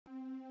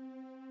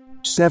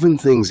7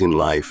 things in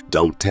life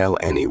don't tell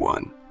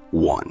anyone.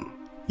 1.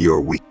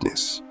 Your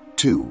weakness.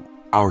 2.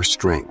 Our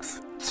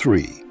strength.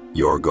 3.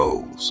 Your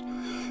goals.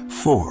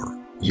 4.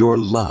 Your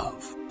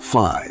love.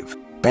 5.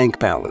 Bank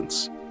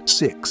balance.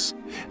 6.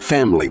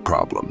 Family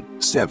problem.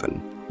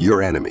 7.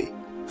 Your enemy.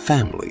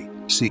 Family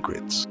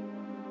secrets.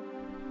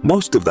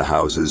 Most of the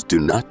houses do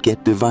not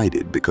get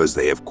divided because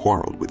they have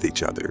quarreled with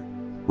each other.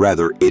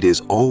 Rather, it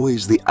is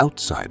always the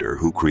outsider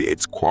who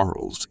creates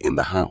quarrels in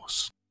the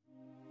house.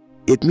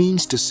 It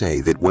means to say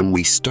that when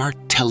we start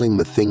telling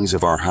the things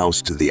of our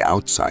house to the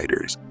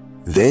outsiders,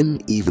 then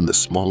even the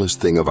smallest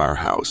thing of our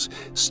house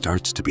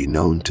starts to be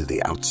known to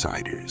the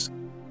outsiders.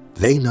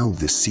 They know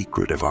the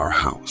secret of our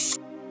house.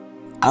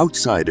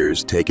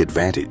 Outsiders take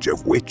advantage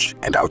of witch,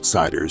 and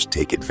outsiders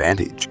take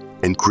advantage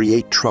and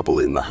create trouble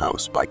in the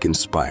house by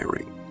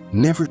conspiring.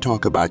 Never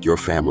talk about your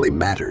family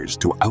matters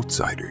to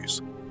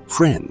outsiders.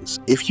 Friends,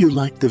 if you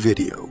liked the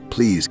video,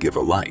 please give a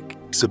like,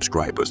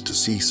 subscribe us to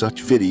see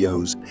such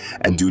videos,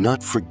 and do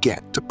not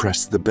forget to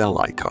press the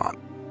bell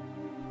icon.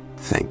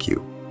 Thank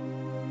you.